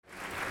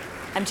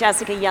I'm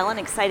Jessica Yellin,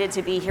 excited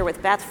to be here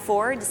with Beth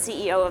Ford,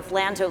 CEO of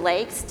Land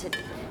O'Lakes, to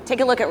take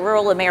a look at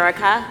rural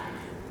America.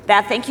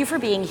 Beth, thank you for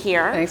being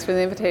here. Thanks for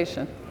the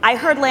invitation. I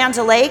heard Land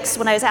O'Lakes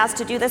when I was asked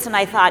to do this, and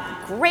I thought,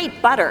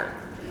 great butter.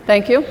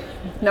 Thank you.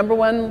 Number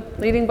one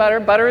leading butter.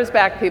 Butter is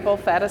back, people.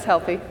 Fat is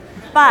healthy.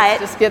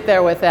 But Let's just get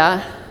there with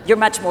that. You're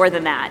much more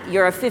than that.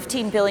 You're a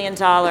 $15 billion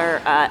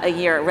a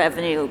year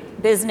revenue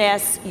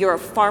business. You're a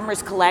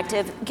farmers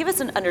collective. Give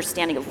us an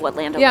understanding of what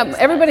Land O'Lakes is.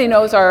 Everybody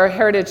knows our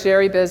heritage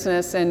dairy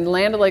business, and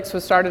Land O'Lakes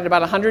was started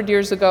about 100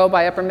 years ago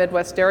by upper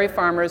Midwest dairy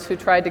farmers who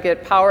tried to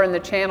get power in the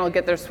channel,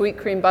 get their sweet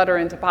cream butter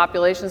into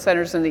population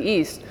centers in the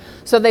East.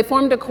 So they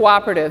formed a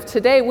cooperative.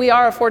 Today we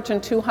are a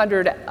Fortune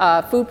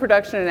 200 food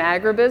production and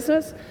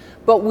agribusiness,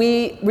 but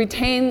we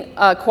retain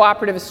a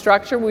cooperative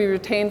structure. We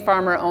retain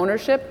farmer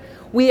ownership.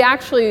 We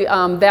actually,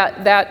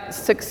 that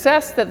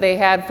success that they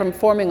had from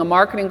forming a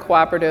marketing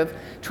cooperative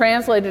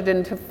translated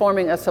into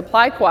forming a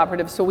supply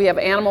cooperative. So we have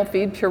animal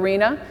feed.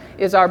 Purina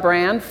is our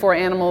brand for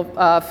animal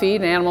feed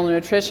and animal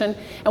nutrition.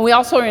 And we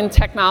also are in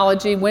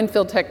technology,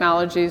 Winfield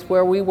Technologies,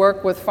 where we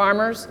work with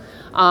farmers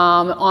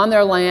on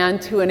their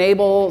land to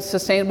enable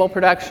sustainable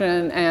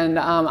production and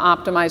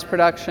optimize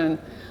production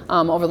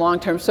over the long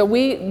term. So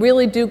we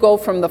really do go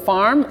from the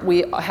farm.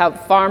 We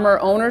have farmer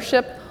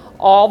ownership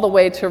all the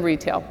way to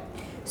retail.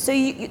 So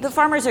the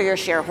farmers are your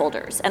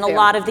shareholders, and a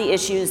lot of the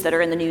issues that are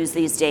in the news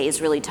these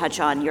days really touch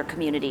on your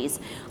communities.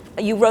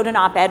 You wrote an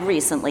op-ed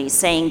recently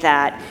saying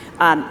that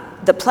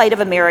the plight of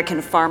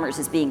American farmers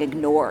is being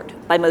ignored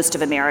by most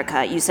of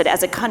America. You said,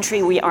 as a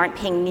country, we aren't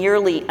paying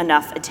nearly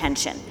enough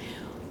attention.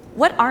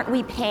 What aren't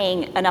we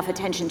paying enough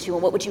attention to,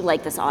 and what would you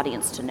like this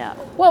audience to know?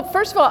 Well,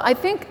 first of all, I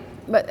think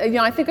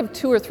of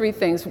two or three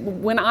things.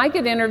 When I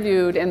get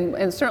interviewed,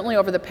 and certainly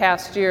over the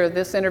past year,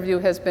 this interview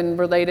has been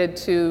related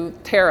to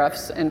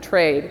tariffs and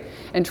trade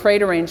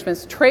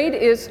arrangements. Trade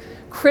is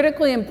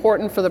critically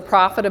important for the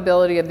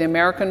profitability of the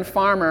American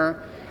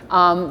farmer,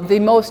 the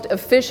most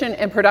efficient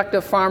and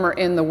productive farmer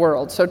in the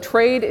world. So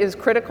trade is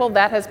critical.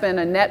 That has been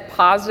a net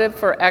positive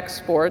for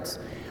exports.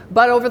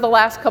 But over the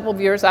last couple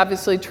of years,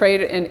 obviously,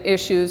 trade and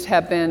issues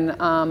have been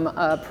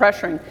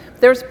pressuring.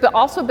 There's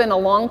also been a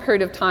long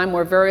period of time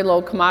where very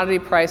low commodity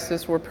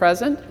prices were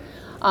present.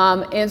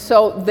 And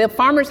so the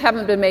farmers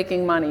haven't been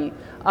making money.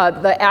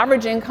 The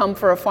average income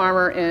for a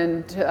farmer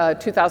in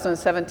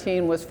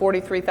 2017 was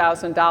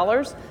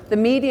 $43,000. The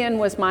median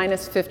was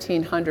minus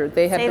 $1,500.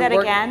 Say that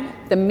again?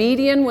 The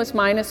median was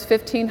minus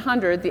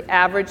 $1,500. The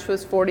average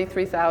was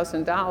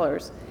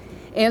 $43,000.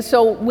 And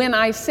so when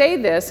I say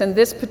this, and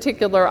this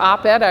particular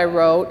op-ed I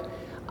wrote,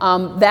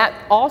 that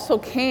also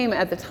came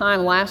at the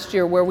time last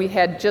year where we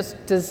had just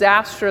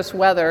disastrous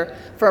weather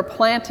for a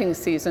planting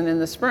season in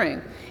the spring.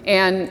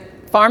 And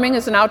farming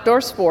is an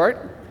outdoor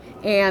sport,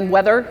 and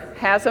weather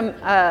has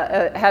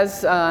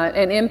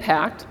an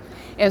impact.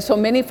 And so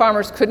many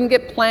farmers couldn't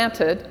get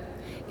planted.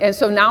 And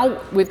so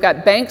now we've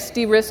got banks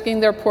de-risking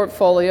their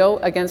portfolio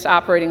against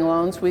operating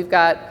loans. We've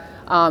got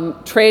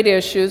trade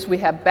issues, we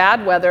have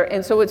bad weather,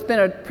 and so it's been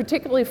a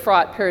particularly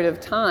fraught period of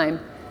time.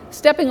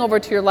 Stepping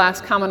over to your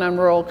last comment on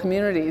rural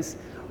communities,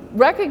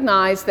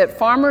 recognize that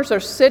farmers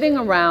are sitting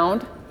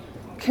around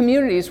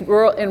communities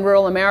in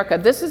rural America.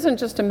 This isn't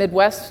just a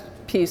Midwest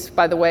piece,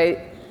 by the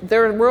way.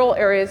 There are rural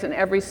areas in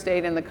every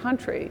state in the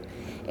country.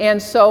 And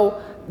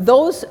so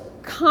those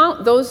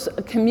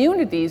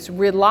communities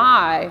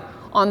rely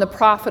on the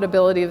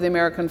profitability of the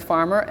American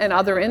farmer and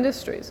other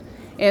industries.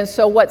 And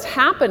so what's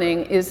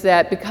happening is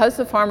that because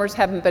the farmers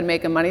haven't been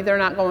making money, they're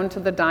not going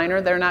to the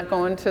diner, they're not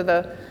going to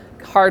the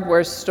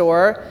hardware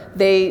store,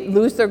 they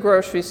lose their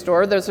grocery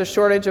store. There's a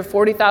shortage of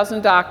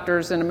 40,000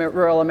 doctors in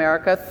rural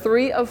America.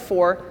 Three of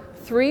four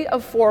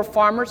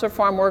farmers or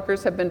farm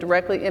workers have been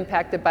directly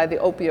impacted by the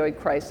opioid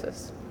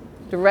crisis.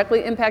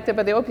 Directly impacted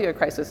by the opioid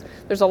crisis.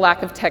 There's a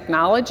lack of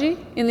technology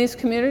in these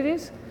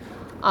communities.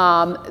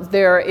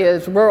 There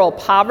is rural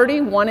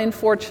poverty. 1 in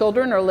 4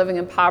 children are living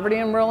in poverty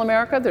in rural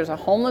America. There's a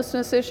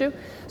homelessness issue.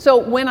 So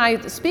when I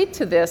speak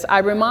to this, I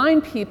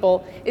remind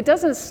people it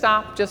doesn't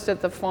stop just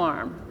at the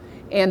farm.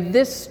 And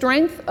this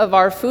strength of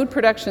our food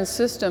production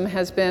system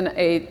has been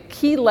a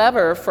key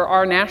lever for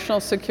our national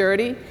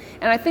security.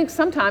 And I think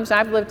sometimes,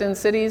 I've lived in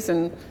cities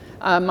and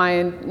my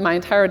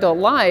entire adult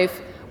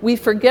life, we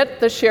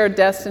forget the shared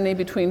destiny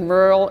between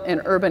rural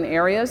and urban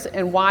areas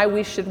and why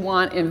we should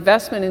want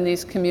investment in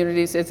these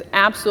communities. It's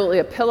absolutely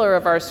a pillar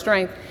of our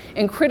strength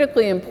and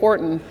critically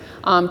important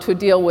to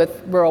deal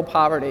with rural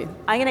poverty.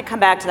 I'm going to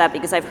come back to that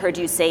because I've heard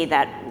you say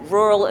that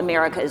rural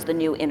America is the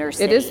new inner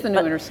city. It is the new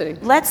inner city.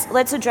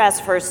 Let's address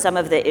first some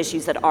of the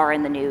issues that are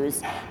in the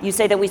news. You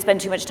say that we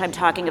spend too much time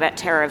talking about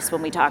tariffs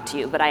when we talk to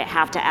you, but I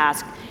have to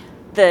ask,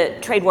 the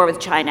trade war with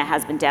China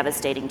has been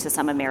devastating to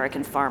some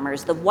American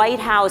farmers. The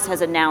White House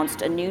has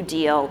announced a new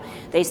deal.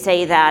 They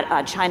say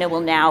that China will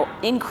now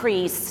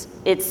increase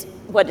its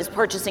what is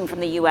purchasing from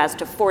the U.S.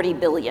 to $40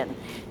 billion.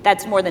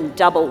 That's more than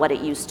double what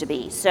it used to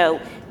be. So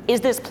is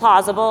this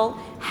plausible?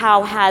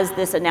 How has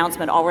this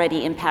announcement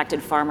already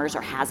impacted farmers,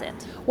 or has it?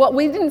 Well,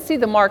 we didn't see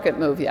the market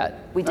move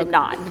yet. We did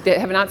not. We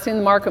have not seen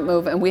the market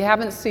move, and we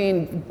haven't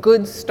seen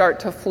goods start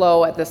to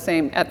flow at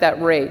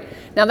that rate.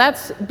 Now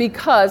that's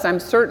because I'm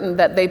certain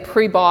that they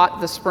pre-bought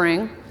the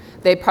spring.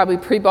 They probably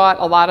pre-bought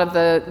a lot of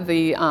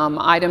the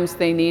items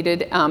they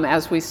needed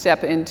as we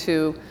step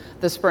into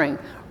the spring.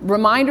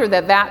 Reminder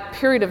that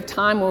period of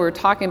time we were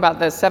talking about,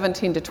 the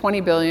 17 to 20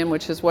 billion,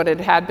 which is what it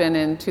had been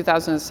in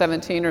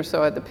 2017 or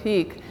so at the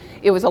peak,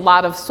 it was a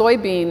lot of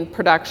soybean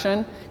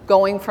production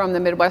going from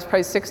the Midwest.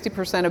 Probably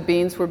 60% of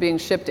beans were being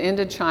shipped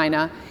into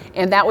China,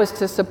 and that was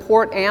to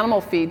support animal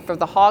feed for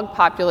the hog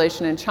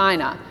population in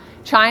China.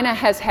 China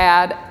has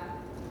had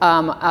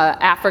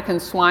African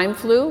swine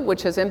flu,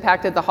 which has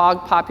impacted the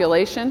hog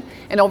population,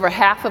 and over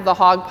half of the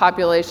hog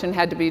population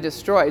had to be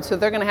destroyed. So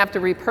they're going to have to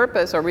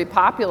repurpose or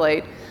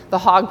repopulate the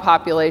hog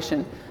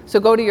population. So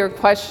go to your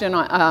question,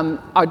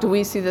 do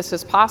we see this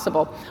as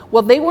possible?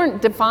 Well, they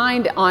weren't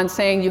defined on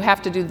saying you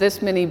have to do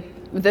this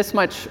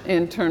much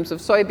in terms of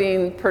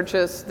soybean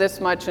purchase,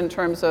 this much in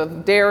terms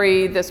of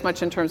dairy, this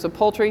much in terms of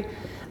poultry.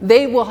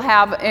 They will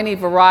have any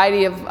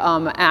variety of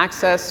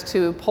access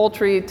to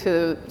poultry,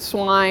 to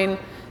swine,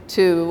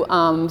 to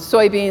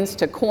soybeans,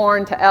 to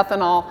corn, to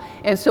ethanol,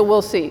 and so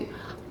we'll see.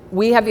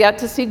 We have yet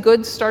to see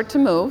goods start to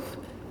move.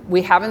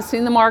 We haven't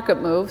seen the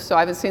market move, so I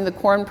haven't seen the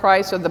corn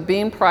price or the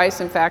bean price.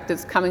 In fact,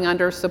 it's coming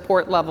under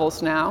support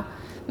levels now,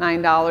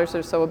 $9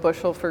 or so a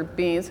bushel for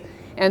beans.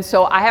 And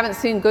so I haven't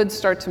seen goods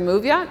start to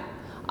move yet,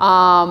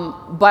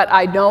 but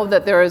I know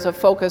that there is a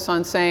focus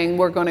on saying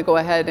we're going to go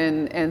ahead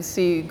and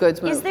see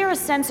goods move. Is there a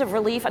sense of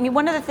relief? I mean,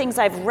 one of the things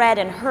I've read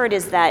and heard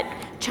is that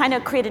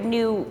China created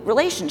new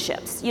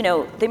relationships. You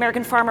know, the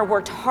American farmer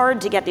worked hard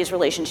to get these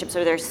relationships,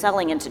 or they're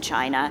selling into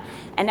China,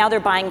 and now they're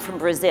buying from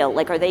Brazil.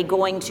 Like, are they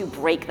going to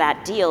break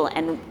that deal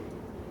and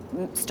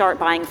start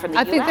buying from the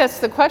US? I think that's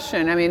the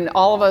question. I mean,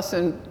 all of us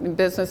in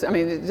business, I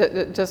mean,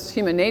 just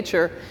human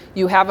nature,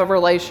 you have a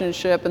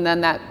relationship, and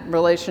then that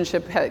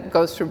relationship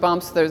goes through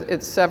bumps,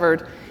 it's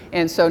severed,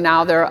 and so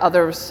now there are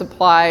other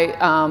supply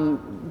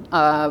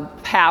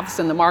paths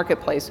in the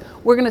marketplace.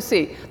 We're going to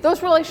see.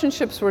 Those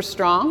relationships were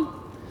strong.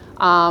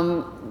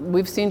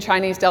 We've seen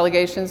Chinese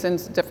delegations in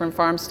different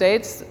farm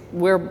states.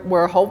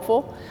 We're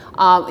hopeful.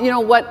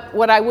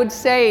 What I would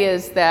say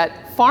is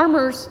that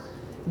farmers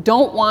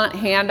don't want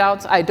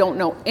handouts. I don't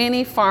know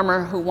any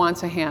farmer who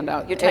wants a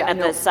handout. You're talking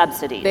about the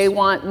subsidies. They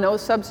want no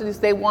subsidies.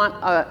 They want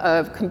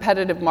a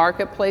competitive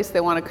marketplace.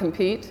 They want to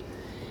compete.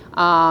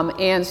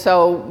 And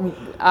so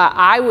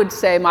I would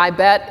say my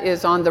bet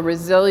is on the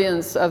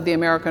resilience of the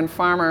American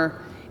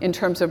farmer in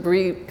terms of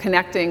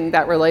reconnecting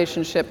that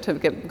relationship to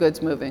get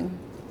goods moving.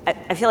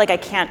 I feel like I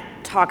can't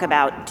talk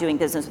about doing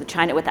business with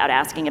China without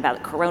asking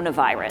about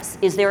coronavirus.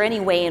 Is there any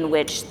way in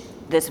which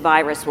this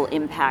virus will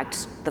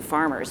impact the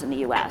farmers in the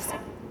U.S.?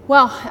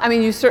 Well, I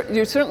mean, you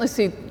certainly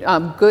see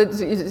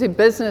you see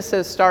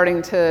businesses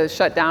starting to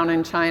shut down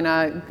in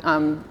China.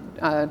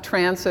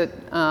 Transit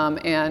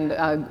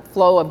and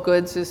flow of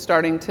goods is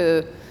starting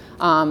to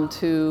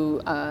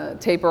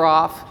taper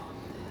off.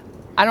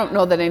 I don't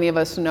know that any of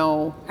us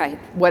know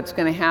what's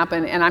going to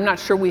happen, and I'm not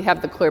sure we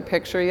have the clear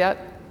picture yet.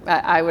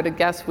 I would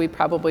guess we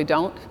probably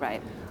don't.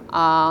 Right.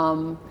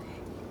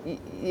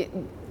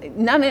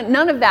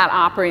 None of that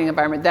operating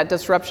environment, that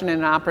disruption in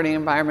an operating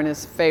environment,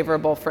 is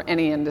favorable for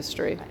any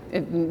industry.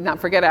 Not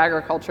forget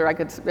agriculture. I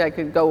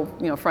could go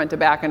front to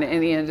back in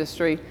any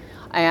industry,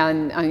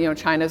 and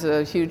China's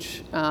a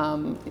huge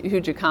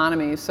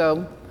economy.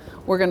 So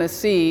we're going to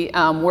see.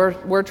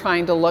 We're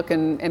trying to look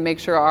and make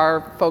sure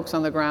our folks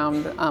on the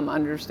ground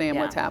understand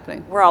what's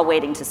happening. We're all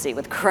waiting to see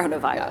with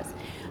coronavirus.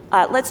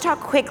 Yeah. Let's talk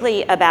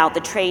quickly about the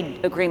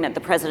trade agreement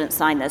the president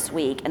signed this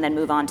week, and then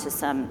move on to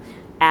some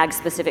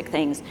ag-specific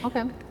things.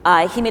 Okay.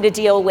 He made a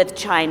deal with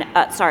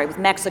with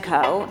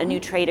Mexico, a new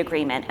trade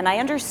agreement. And I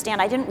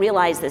understand, I didn't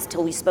realize this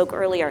till we spoke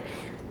earlier,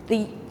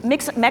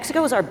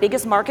 Mexico is our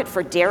biggest market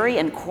for dairy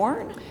and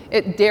corn?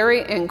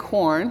 Dairy and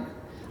corn.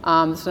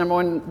 It's the number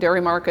one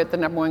dairy market, the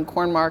number one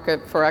corn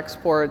market for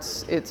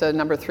exports. It's a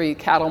number 3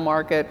 cattle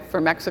market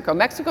for Mexico.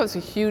 Mexico is a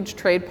huge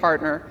trade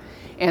partner,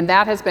 and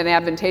that has been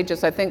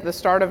advantageous. I think the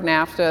start of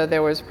NAFTA,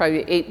 there was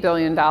probably $8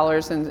 billion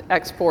in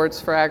exports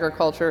for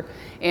agriculture,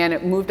 and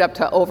it moved up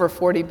to over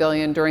 $40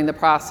 billion during the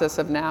process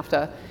of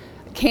NAFTA.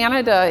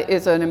 Canada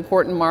is an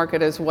important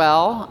market as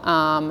well,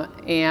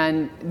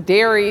 and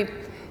dairy,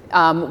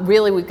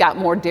 really we've got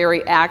more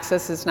dairy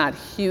access. It's not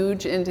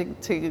huge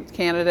into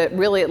Canada.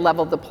 Really it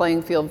leveled the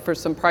playing field for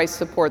some price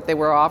support they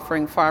were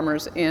offering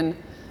farmers in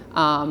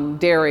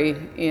dairy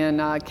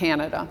in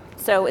Canada.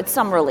 So it's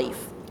some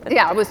relief.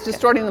 Yeah, it was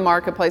distorting the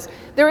marketplace.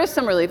 There is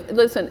some relief.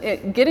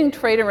 Listen, getting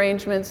trade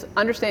arrangements,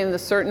 understanding the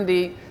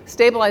certainty,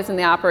 stabilizing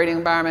the operating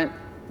environment,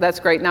 that's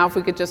great. Now if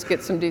we could just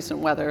get some decent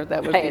weather,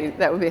 that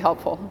would be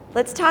helpful.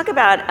 Let's talk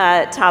about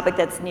a topic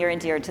that's near and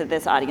dear to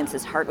this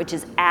audience's heart, which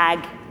is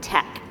ag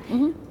tech.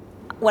 Mm-hmm.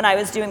 when I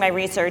was doing my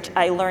research,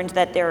 I learned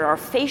that there are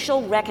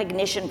facial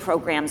recognition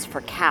programs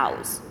for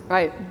cows.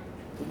 Right.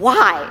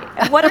 Why?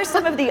 And what are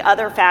some of the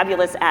other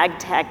fabulous ag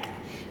tech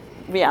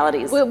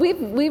realities? Well,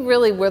 we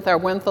really, with our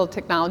Winfield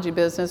technology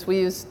business, we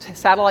use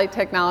satellite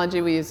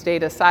technology, we use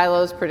data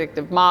silos,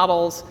 predictive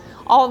models,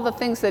 all of the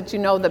things that you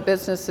know that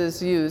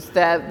businesses use.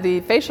 That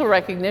the facial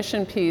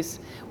recognition piece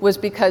was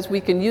because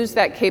we can use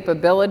that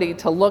capability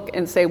to look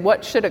and say,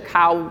 what should a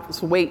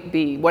cow's weight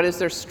be? What is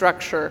their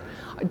structure?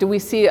 Do we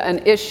see an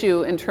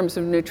issue in terms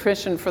of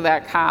nutrition for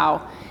that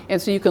cow? And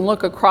so you can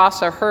look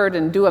across a herd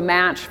and do a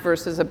match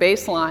versus a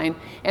baseline,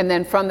 and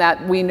then from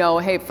that we know,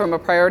 hey, from a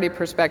priority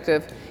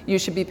perspective, you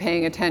should be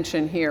paying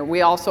attention here.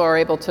 We also are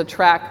able to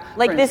track.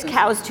 Like this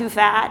cow's too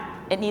fat,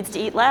 it needs to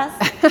eat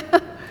less?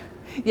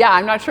 Yeah,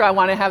 I'm not sure I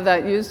want to have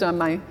that used on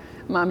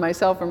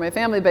myself or my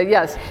family, but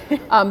yes,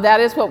 that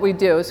is what we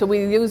do. So we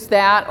use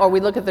that, or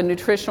we look at the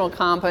nutritional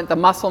content, the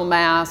muscle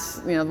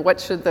mass, what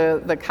should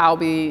the cow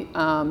be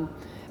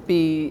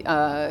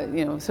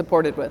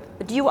supported with.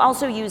 Do you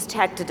also use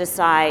tech to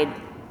decide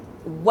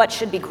what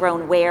should be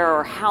grown where,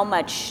 or how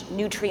much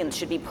nutrients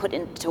should be put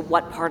into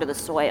what part of the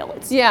soil?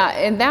 Yeah,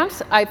 and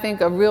that's, I think,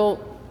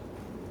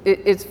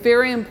 it's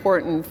very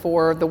important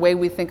for the way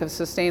we think of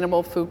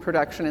sustainable food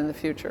production in the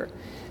future.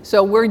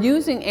 So we're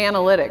using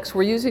analytics,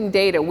 we're using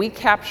data. We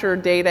capture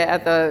data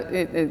at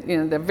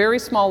the very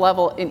small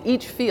level in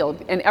each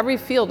field, and every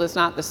field is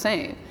not the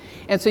same.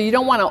 And so you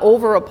don't want to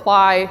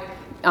over-apply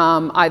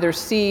either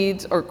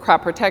seeds or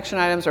crop protection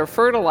items or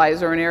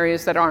fertilizer in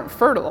areas that aren't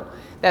fertile.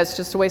 That's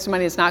just a waste of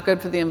money. It's not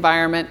good for the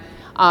environment.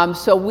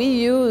 So we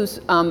use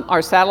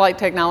our satellite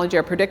technology,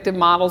 our predictive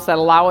models that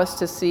allow us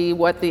to see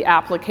what the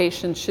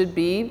application should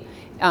be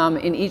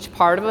in each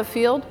part of a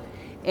field.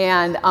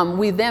 And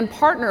we then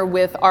partner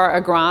with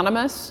our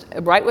agronomists,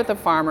 right with the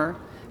farmer,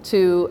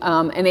 to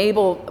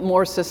enable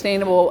more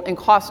sustainable and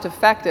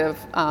cost-effective,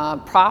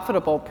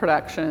 profitable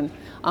production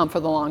for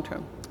the long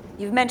term.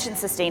 You've mentioned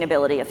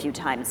sustainability a few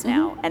times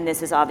now, and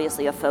this is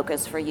obviously a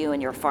focus for you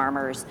and your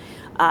farmers.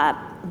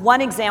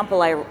 One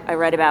example I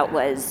read about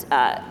was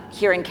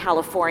here in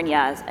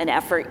California, an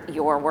effort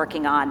you're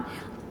working on.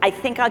 I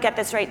think I'll get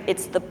this right.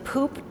 It's the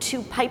poop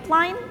to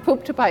pipeline?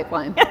 Poop to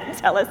pipeline.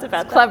 Tell us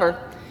about that.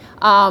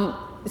 Clever.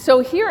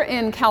 So here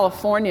in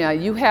California,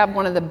 you have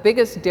one of the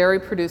biggest dairy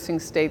producing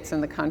states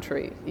in the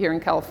country, here in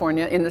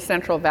California, in the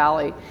Central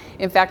Valley.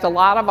 In fact, a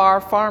lot of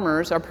our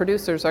farmers, our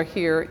producers, are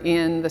here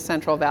in the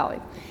Central Valley.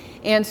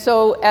 And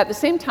so at the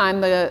same time,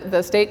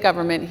 the state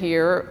government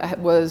here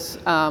was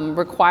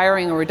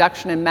requiring a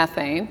reduction in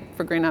methane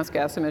for greenhouse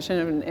gas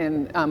emission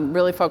and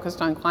really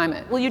focused on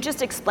climate. Will you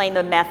just explain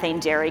the methane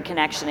dairy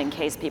connection in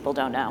case people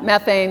don't know?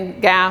 Methane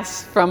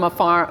gas from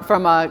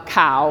a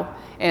cow,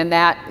 and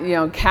that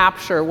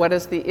capture what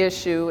is the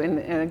issue,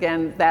 and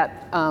again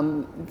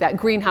that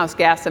greenhouse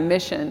gas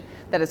emission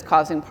that is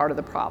causing part of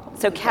the problem.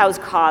 So cows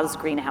cause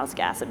greenhouse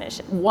gas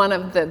emission.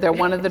 They're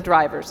one of the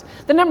drivers.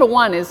 The number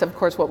one is, of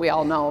course, what we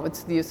all know.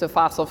 It's the use of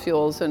fossil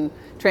fuels and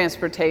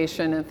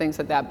transportation and things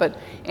like that. But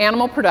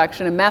animal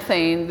production and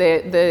methane,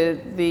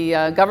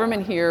 the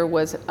government here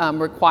was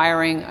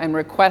requiring and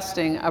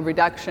requesting a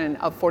reduction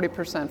of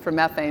 40% for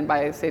methane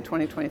by, say,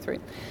 2023.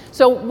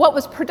 So what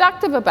was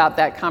productive about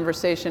that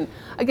conversation,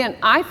 again,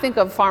 I think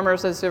of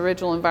farmers as the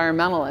original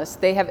environmentalists.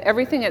 They have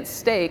everything at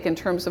stake in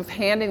terms of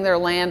handing their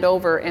land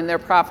over and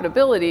their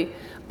profitability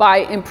by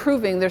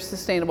improving their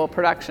sustainable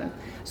production.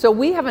 So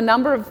we have a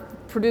number of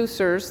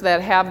producers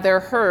that have their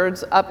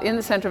herds up in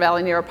the Central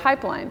Valley near a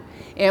pipeline.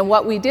 And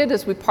what we did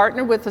is we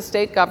partnered with the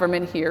state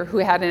government here, who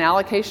had an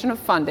allocation of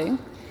funding,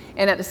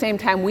 and at the same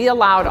time we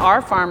allowed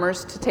our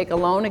farmers to take a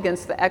loan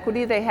against the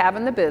equity they have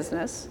in the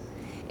business,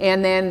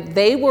 and then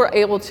they were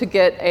able to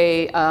get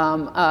a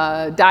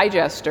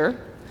digester,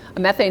 a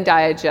methane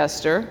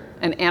digester,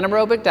 an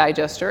anaerobic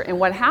digester, and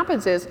what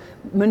happens is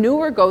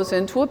manure goes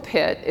into a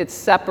pit, it's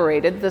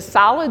separated, the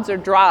solids are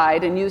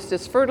dried and used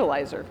as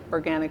fertilizer,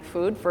 organic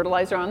food,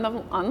 fertilizer on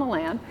the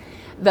land.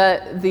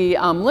 The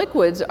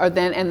liquids are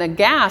then, and the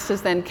gas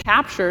is then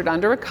captured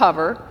under a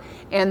cover,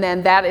 and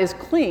then that is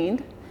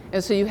cleaned,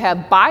 and so you have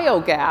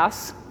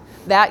biogas.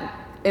 That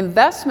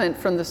investment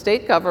from the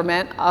state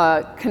government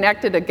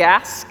connected a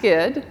gas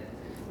skid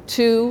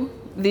to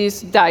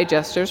these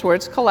digesters where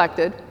it's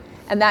collected,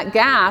 and that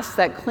gas,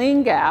 that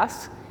clean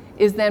gas,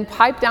 is then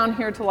piped down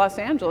here to Los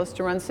Angeles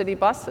to run city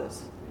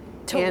buses.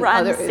 To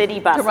run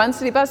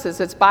city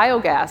buses. It's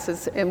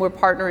biogas, and we're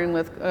partnering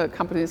with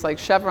companies like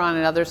Chevron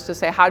and others to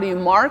say, how do you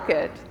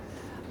market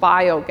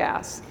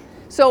biogas?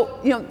 So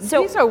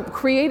these are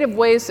creative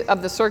ways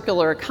of the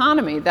circular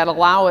economy that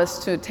allow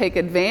us to take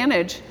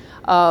advantage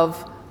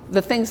of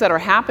the things that are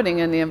happening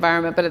in the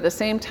environment, but at the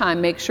same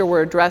time make sure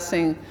we're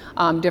addressing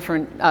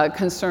different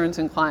concerns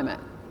in climate.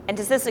 And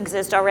does this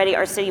exist already?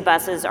 Our city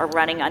buses are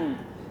running on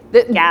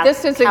gas,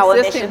 this is cow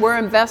existing. emissions? We're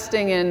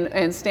investing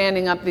in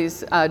standing up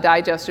these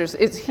digesters.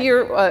 It's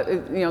here,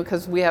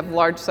 because we have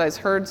large size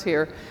herds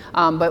here,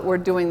 but we're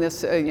doing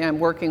this and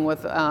working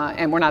with,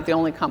 and we're not the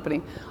only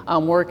company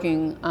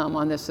working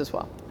on this as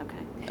well. Okay.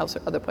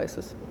 other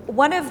places.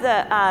 One of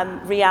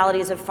the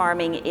realities of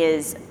farming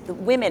is the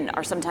women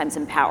are sometimes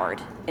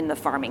empowered in the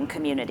farming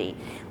community.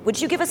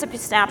 Would you give us a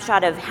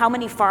snapshot of how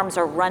many farms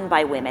are run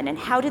by women and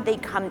how did they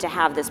come to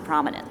have this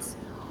prominence?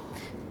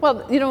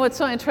 Well, you know what's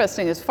so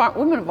interesting is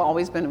women have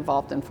always been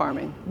involved in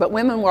farming, but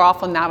women were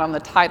often not on the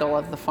title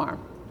of the farm.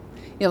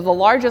 You know, the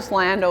largest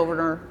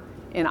landowner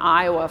in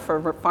Iowa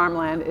for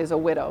farmland is a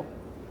widow.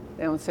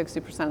 They own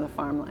 60% of the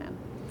farmland.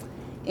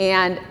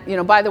 And, you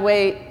know, by the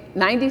way,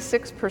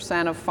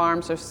 96% of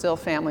farms are still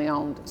family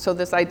owned. So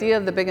this idea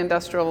of the big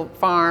industrial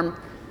farm,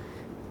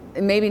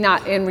 maybe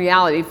not in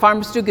reality.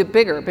 Farms do get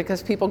bigger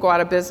because people go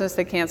out of business,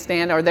 they can't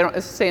stand, or they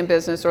don't stay in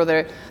business, or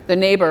the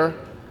neighbor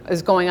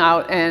is going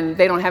out and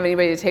they don't have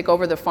anybody to take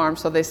over the farm,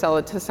 so they sell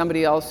it to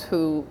somebody else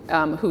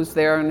who's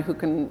there and who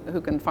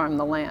can farm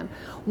the land.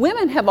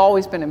 Women have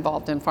always been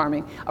involved in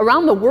farming.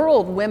 Around the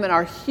world, women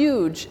are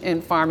huge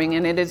in farming,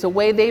 and it is a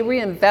way they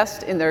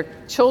reinvest in their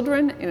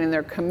children and in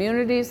their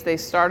communities. They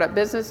start up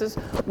businesses.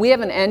 We have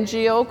an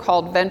NGO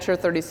called Venture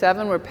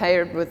 37. We're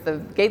paired with the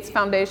Gates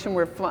Foundation.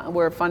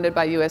 We're funded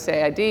by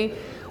USAID.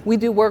 We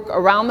do work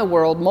around the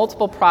world,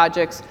 multiple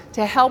projects,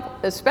 to help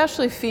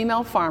especially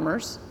female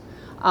farmers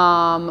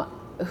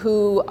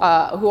who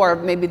are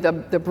maybe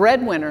the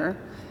breadwinner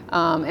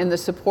and the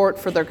support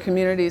for their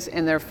communities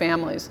and their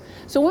families.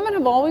 So women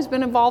have always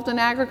been involved in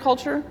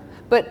agriculture,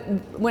 but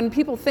when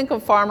people think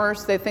of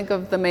farmers, they think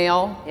of the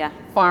male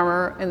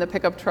farmer in the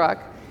pickup truck.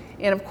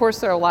 And of course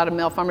there are a lot of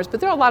male farmers, but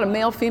there are a lot of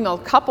male-female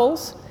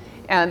couples,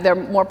 and they're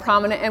more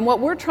prominent. And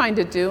what we're trying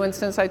to do, and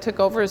since I took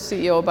over as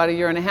CEO about a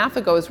year and a half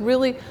ago, is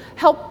really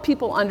help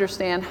people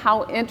understand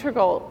how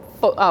integral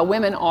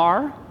women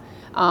are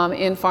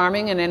in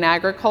farming and in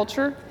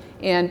agriculture,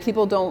 and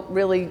people don't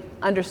really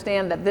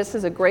understand that this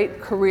is a great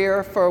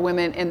career for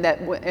women, and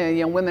that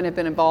women have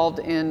been involved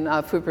in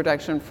food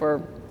production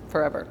for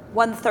forever.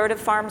 1/3 of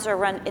farms are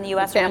run in the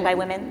U.S. run by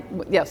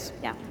women? Yes.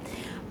 Yeah.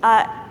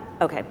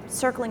 Okay,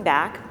 circling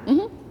back,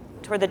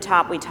 toward the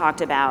top we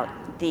talked about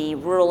the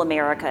rural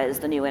America is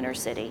the new inner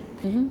city,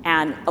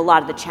 and a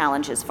lot of the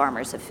challenges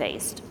farmers have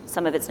faced.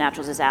 Some of it's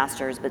natural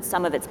disasters, but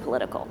some of it's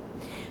political.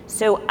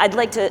 So I'd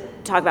like to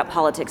talk about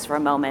politics for a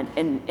moment.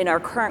 In our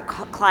current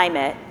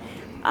climate,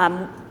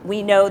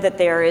 we know that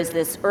there is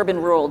this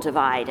urban-rural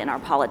divide in our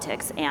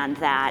politics, and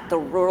that the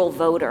rural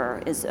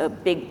voter is a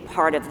big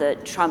part of the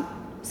Trump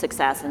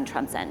success and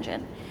Trump's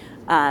engine.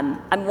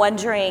 I'm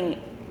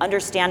wondering,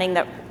 understanding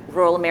that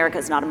rural America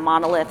is not a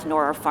monolith,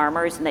 nor are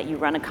farmers, and that you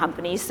run a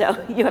company, so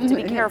you have to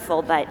be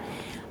careful, but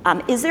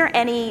is there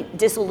any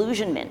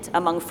disillusionment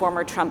among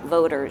former Trump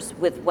voters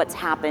with what's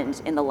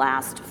happened in the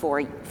last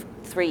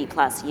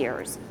 3+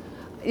 years?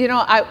 You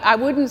know, I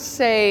wouldn't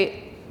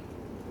say,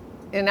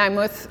 and I'm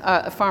with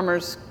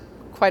farmers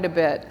quite a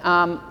bit.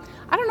 I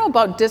don't know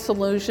about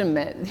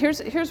disillusionment.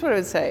 Here's what I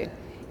would say.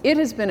 It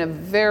has been a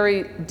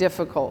very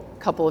difficult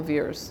couple of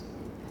years,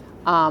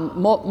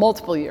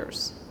 multiple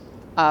years.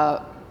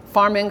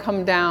 Farm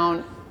income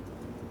down,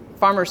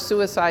 farmer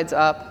suicides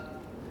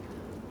up,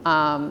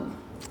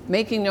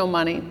 making no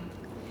money.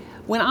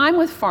 When I'm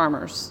with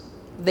farmers,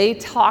 they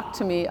talk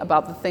to me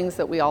about the things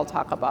that we all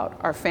talk about: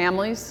 our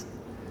families,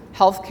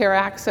 healthcare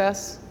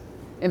access,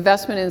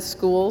 investment in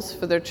schools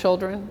for their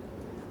children,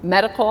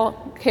 medical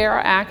care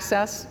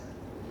access,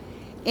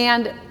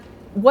 and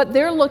what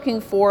they're looking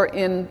for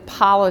in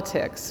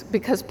politics,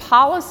 because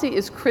policy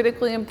is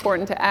critically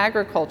important to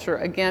agriculture,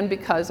 again,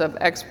 because of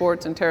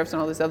exports and tariffs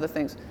and all these other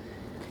things.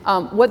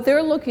 What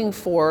they're looking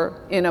for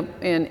in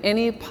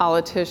any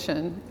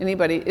politician,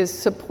 anybody, is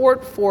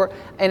support for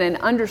and an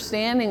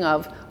understanding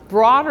of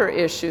broader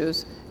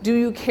issues. Do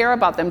you care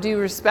about them? Do you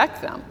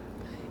respect them?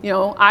 You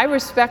know, I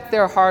respect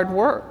their hard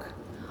work.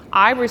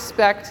 I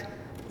respect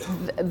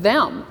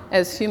them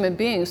as human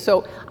beings.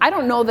 So I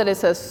don't know that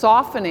it's a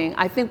softening.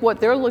 I think what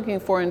they're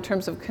looking for in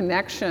terms of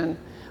connection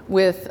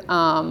with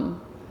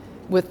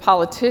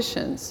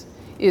politicians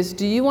is,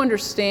 do you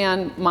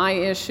understand my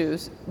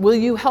issues? Will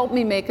you help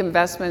me make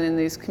investment in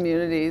these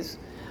communities?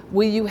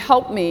 Will you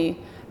help me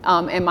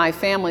and my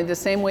family the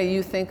same way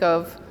you think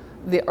of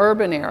the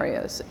urban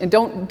areas? And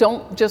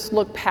don't just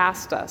look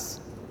past us.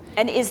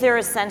 And is there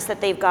a sense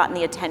that they've gotten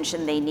the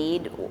attention they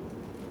need,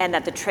 and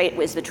that the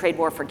trade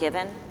war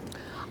forgiven?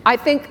 I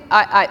think,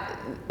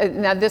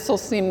 now this will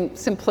seem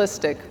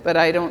simplistic, but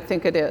I don't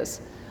think it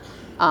is.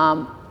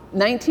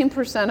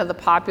 19% of the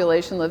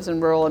population lives in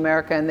rural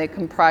America, and they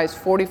comprise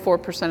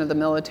 44% of the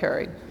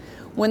military.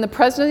 When the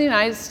President of the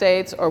United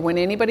States, or when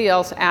anybody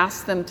else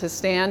asks them to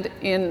stand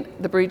in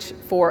the breach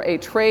for a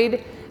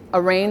trade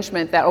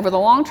arrangement that over the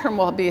long term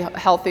will be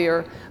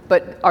healthier,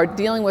 but are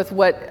dealing with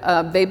what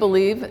they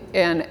believe,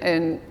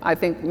 and I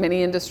think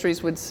many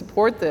industries would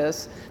support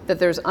this, that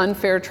there's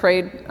unfair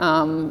trade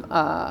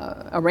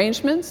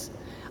arrangements,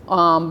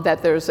 that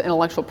there's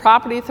intellectual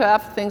property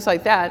theft, things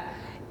like that.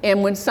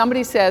 And when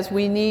somebody says,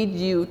 we need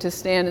you to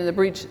stand in the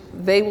breach,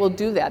 they will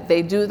do that.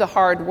 They do the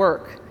hard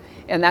work.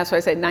 And that's why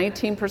I say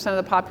 19% of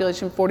the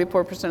population,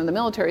 44% of the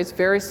military is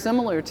very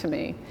similar to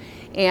me.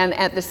 And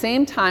at the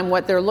same time,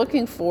 what they're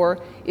looking for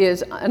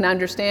is an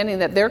understanding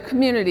that their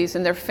communities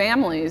and their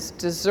families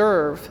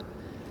deserve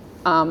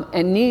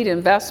and need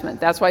investment.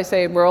 That's why I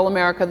say rural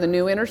America, the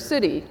new inner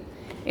city,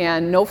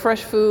 and no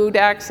fresh food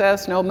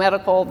access, no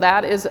medical.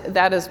 That is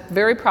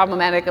very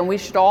problematic, and we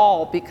should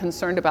all be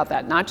concerned about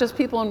that, not just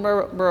people in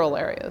rural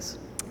areas.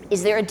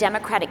 Is there a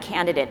Democratic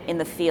candidate in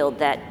the field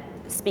that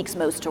speaks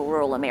most to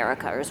rural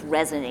America or is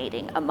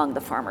resonating among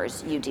the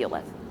farmers you deal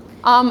with?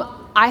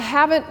 I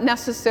haven't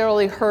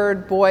necessarily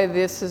heard, boy,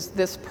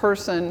 this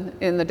person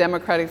in the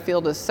Democratic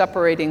field is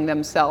separating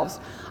themselves.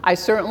 I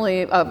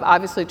certainly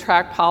obviously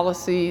track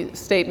policy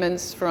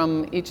statements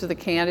from each of the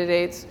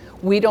candidates.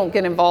 We don't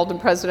get involved in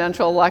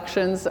presidential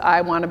elections.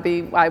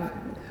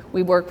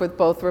 We work with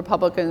both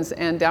Republicans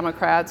and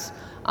Democrats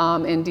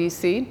in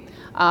DC.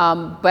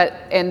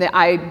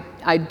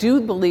 I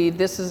do believe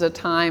this is a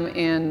time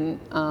in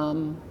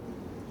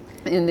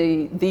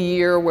the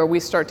year where we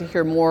start to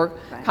hear more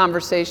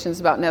conversations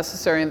about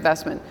necessary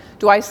investment.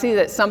 Do I see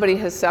that somebody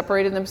has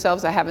separated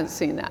themselves? I haven't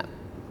seen that.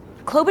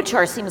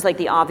 Klobuchar seems like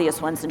the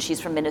obvious one since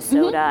she's from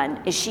Minnesota.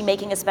 And is she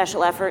making a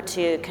special effort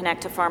to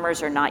connect to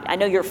farmers or not? I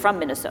know you're from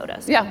Minnesota.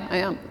 So. Yeah, I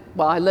am.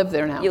 Well, I live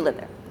there now. You live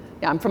there.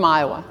 Yeah, I'm from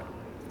Iowa.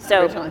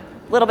 So originally.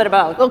 A little bit of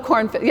both. A little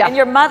cornfield, yeah. And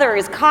your mother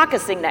is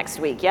caucusing next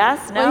week,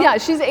 yes? No? Well, yeah,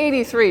 she's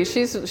 83.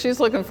 She's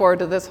looking forward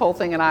to this whole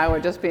thing in Iowa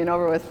just being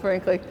over with,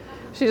 frankly.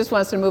 She just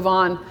wants to move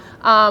on.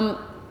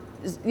 Senator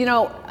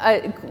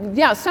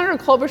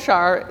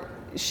Klobuchar,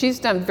 she's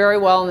done very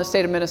well in the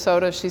state of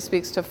Minnesota. She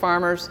speaks to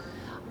farmers.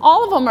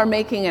 All of them are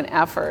making an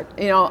effort.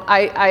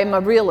 I'm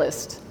a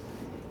realist.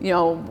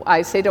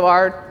 I say to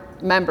our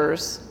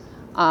members,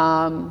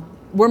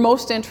 we're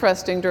most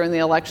interesting during the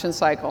election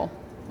cycle.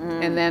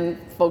 And then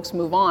folks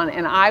move on.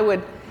 And I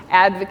would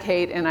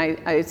advocate, and I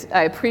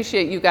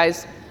appreciate you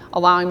guys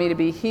allowing me to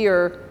be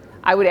here,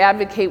 I would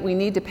advocate we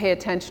need to pay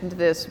attention to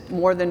this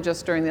more than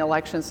just during the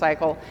election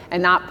cycle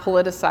and not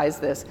politicize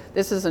this.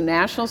 This is a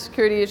national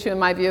security issue in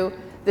my view.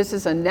 This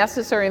is a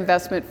necessary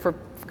investment for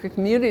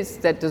communities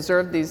that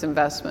deserve these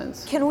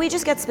investments. Can we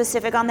just get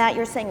specific on that?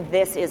 You're saying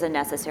this is a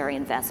necessary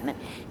investment.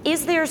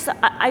 Is there,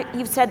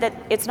 you've said that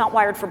it's not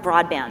wired for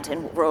broadband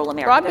in rural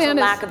America. There's a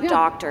lack of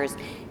doctors.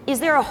 Is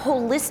there a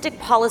holistic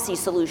policy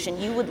solution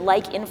you would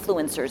like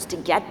influencers to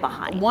get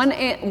behind? One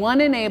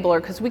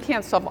enabler, because we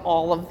can't solve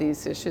all of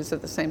these issues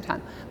at the same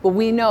time, but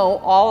we know,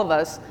 all of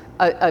us,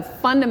 a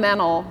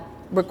fundamental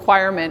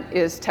requirement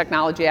is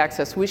technology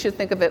access. We should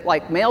think of it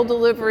like mail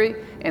delivery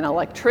and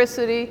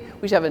electricity.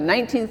 We should have a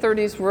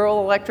 1930s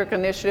rural electric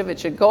initiative. It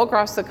should go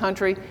across the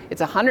country.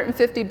 It's a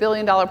 $150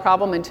 billion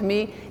problem, and to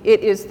me, it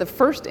is the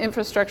first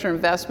infrastructure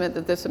investment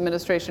that this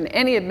administration,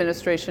 any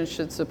administration,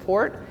 should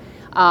support.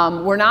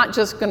 We're not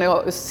just going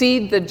to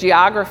seed the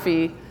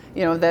geography,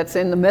 that's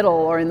in the middle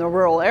or in the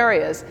rural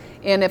areas.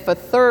 And if a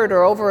third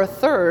or over a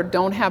third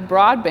don't have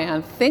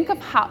broadband, think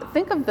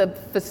of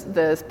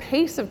the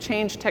pace of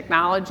change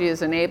technology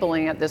is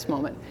enabling at this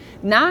moment.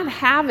 Not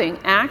having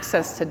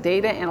access to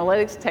data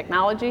analytics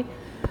technology,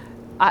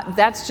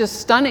 that's just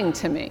stunning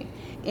to me.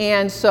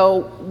 And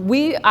so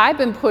I've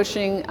been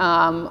pushing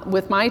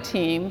with my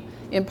team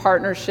in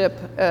partnership.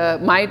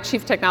 My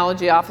chief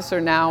technology officer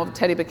now,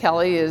 Teddy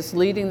Bekele, is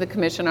leading the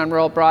Commission on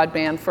Rural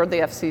Broadband for the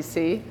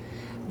FCC,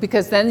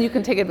 because then you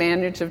can take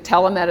advantage of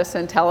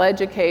telemedicine,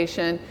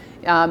 teleeducation.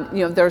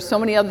 There are so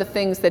many other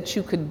things that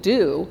you could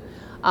do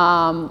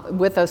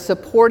with a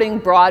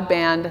supporting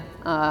broadband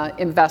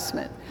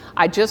investment.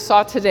 I just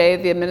saw today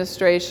the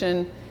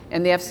administration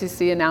and the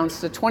FCC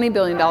announced a $20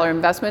 billion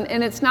investment,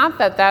 and it's not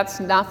that that's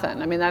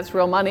nothing. I mean, that's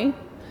real money,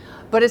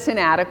 but it's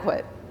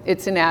inadequate.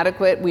 It's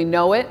inadequate, we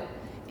know it.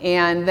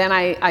 And then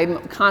I'm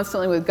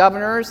constantly with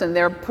governors, and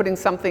they're putting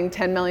something,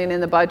 10 million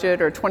in the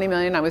budget or 20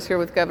 million. I was here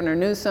with Governor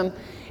Newsom,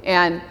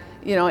 and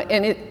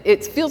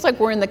it feels like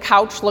we're in the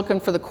couch looking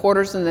for the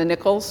quarters and the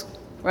nickels,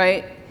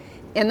 right?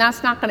 And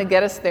that's not going to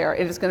get us there.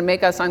 It is going to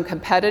make us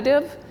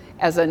uncompetitive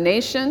as a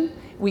nation.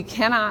 We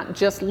cannot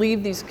just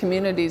leave these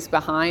communities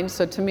behind.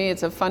 So to me,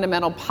 it's a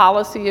fundamental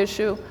policy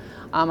issue.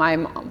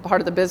 I'm part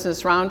of the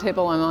Business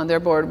Roundtable. I'm on their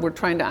board.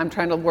 I'm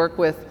trying to work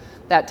with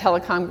that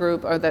telecom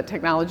group or that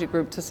technology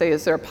group to say,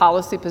 is there a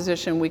policy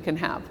position we can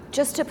have?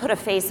 Just to put a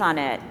face on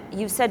it,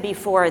 you've said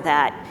before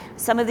that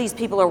some of these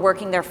people are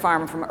working their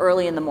farm from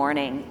early in the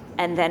morning,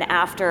 and then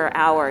after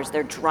hours,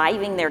 they're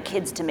driving their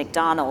kids to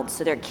McDonald's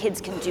so their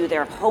kids can do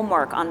their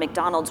homework on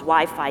McDonald's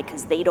Wi-Fi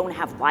because they don't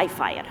have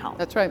Wi-Fi at home.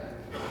 That's right.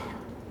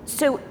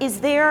 So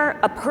is there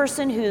a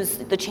person who's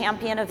the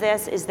champion of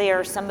this? Is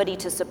there somebody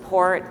to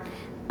support?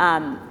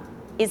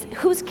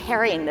 Who's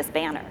carrying this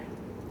banner?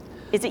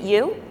 Is it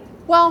you?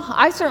 Well,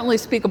 I certainly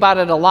speak about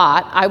it a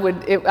lot.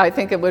 I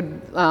think it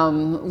would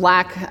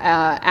lack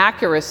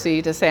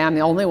accuracy to say I'm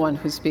the only one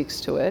who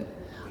speaks to it.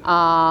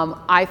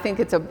 I think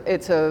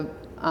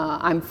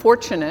I'm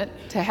fortunate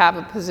to have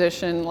a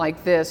position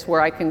like this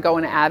where I can go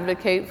and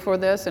advocate for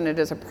this, and it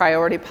is a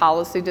priority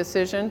policy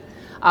decision.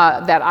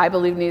 that I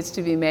believe needs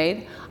to be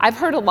made. I've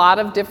heard a lot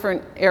of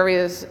different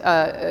areas,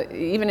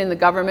 even in the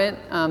government.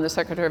 The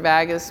Secretary of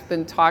Ag has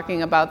been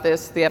talking about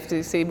this, the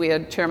FTC. We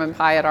had Chairman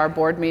Pai at our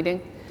board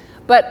meeting.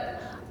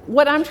 But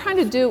what I'm trying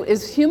to do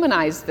is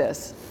humanize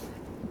this.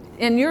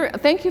 And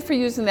thank you for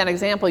using that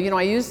example.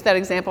 I used that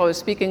example. I was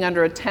speaking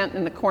under a tent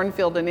in the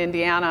cornfield in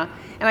Indiana,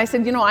 and I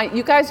said,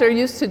 you guys are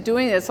used to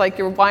doing this, like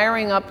you're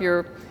wiring up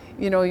your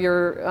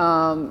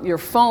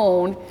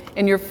phone,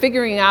 and you're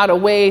figuring out a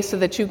way so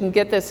that you can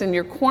get this in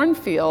your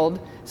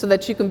cornfield, so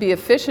that you can be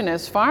efficient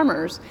as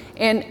farmers.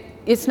 And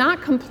it's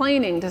not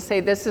complaining to say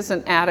this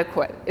isn't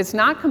adequate. It's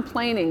not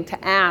complaining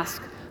to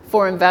ask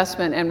for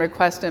investment and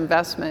request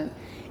investment.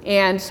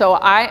 And so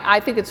I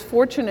think it's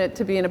fortunate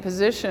to be in a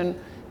position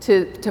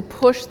to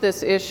push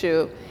this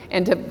issue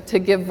and to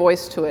give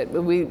voice to it.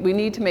 We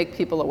need to make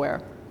people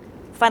aware.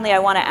 Finally, I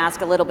want to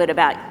ask a little bit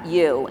about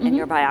you and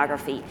your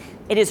biography.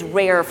 It is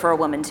rare for a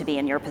woman to be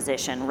in your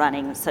position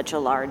running such a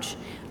large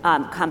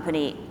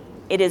company.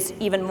 It is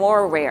even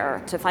more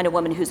rare to find a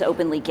woman who's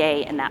openly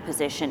gay in that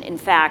position. In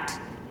fact,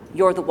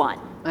 you're the one.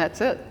 That's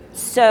it.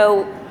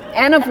 So,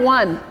 N of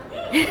one.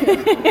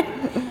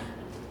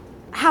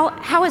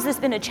 How has this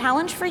been a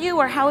challenge for you,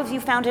 or how have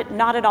you found it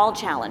not at all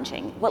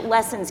challenging? What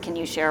lessons can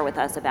you share with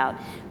us about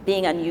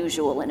being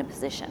unusual in a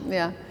position?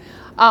 Yeah.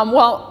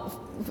 Well,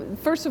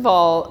 first of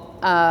all,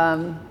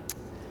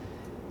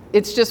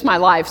 it's just my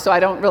life, so I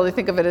don't really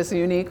think of it as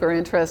unique or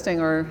interesting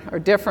or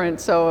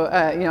different. So,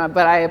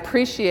 but I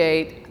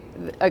appreciate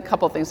a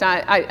couple things.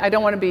 Now, I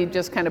don't want to be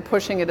just kind of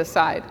pushing it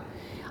aside.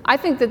 I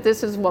think that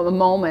this is a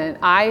moment.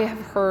 I have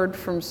heard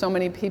from so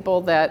many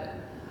people that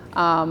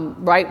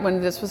right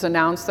when this was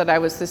announced that I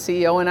was the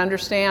CEO, and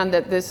understand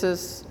that this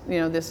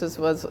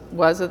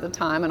was at the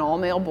time an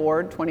all-male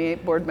board,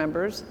 28 board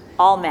members.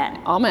 All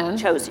men. All men.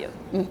 Chose you.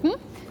 Mm-hmm.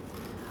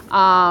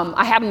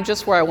 I had them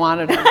just where I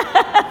wanted them.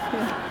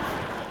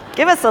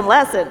 Give us some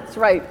lessons. That's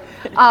right.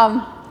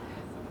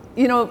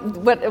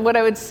 What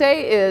I would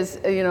say is,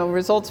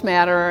 results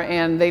matter,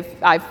 and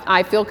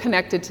I feel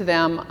connected to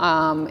them,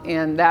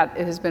 and that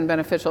has been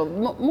beneficial.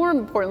 More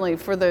importantly,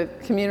 for the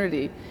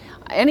community.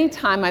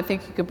 Anytime I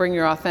think you can bring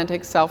your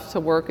authentic self to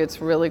work, it's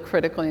really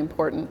critically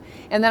important.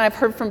 And then I've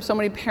heard from so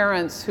many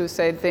parents who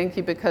say, thank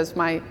you, because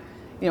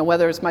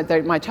whether it's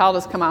my child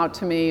has come out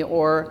to me,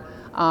 or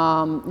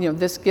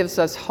this gives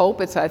us hope.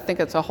 I think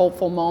it's a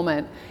hopeful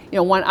moment.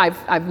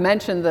 I've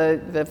mentioned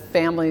the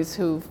families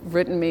who've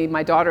written me.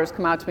 My daughter has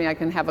come out to me. I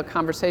can have a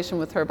conversation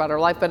with her about her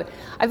life. But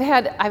I've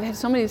had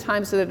so many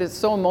times that it's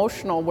so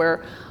emotional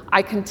where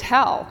I can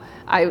tell.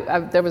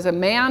 There was a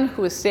man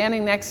who was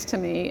standing next to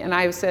me, and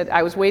I said,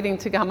 I was waiting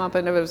to come up,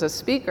 and there was a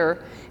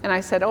speaker, and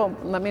I said, oh,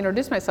 let me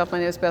introduce myself. My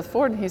name is Beth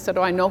Ford. And he said,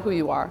 oh, I know who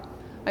you are.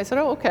 I said,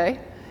 oh, okay.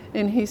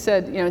 And he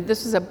said,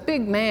 this is a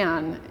big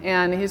man,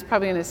 and he's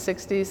probably in his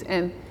 60s,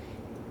 and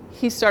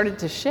he started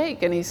to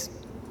shake, and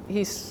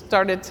he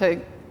started to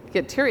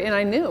get teary, and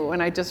I knew,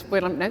 and I just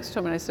went up next to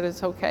him, and I said,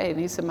 it's okay. And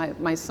he said,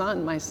 my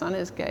son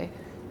is gay.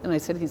 And I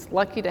said, he's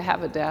lucky to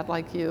have a dad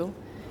like you.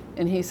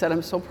 And he said,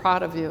 I'm so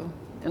proud of you,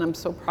 and I'm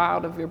so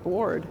proud of your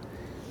board.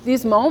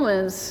 These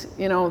moments,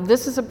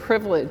 this is a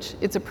privilege.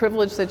 It's a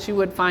privilege that you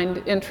would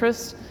find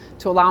interest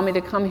to allow me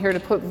to come here to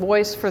put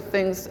voice for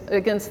things,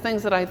 against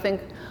things that I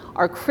think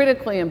are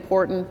critically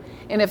important.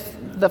 And if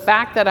the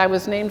fact that I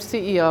was named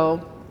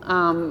CEO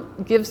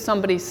gives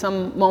somebody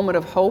some moment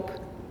of hope,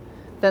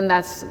 then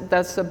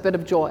that's a bit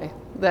of joy.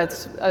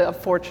 That's a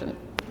fortune.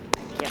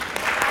 Thank you.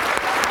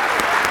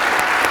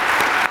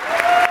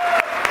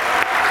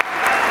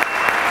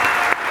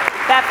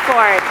 Beth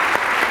Ford,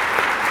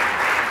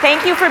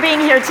 thank you for being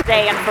here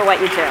today and for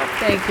what you do.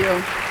 Thank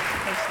you.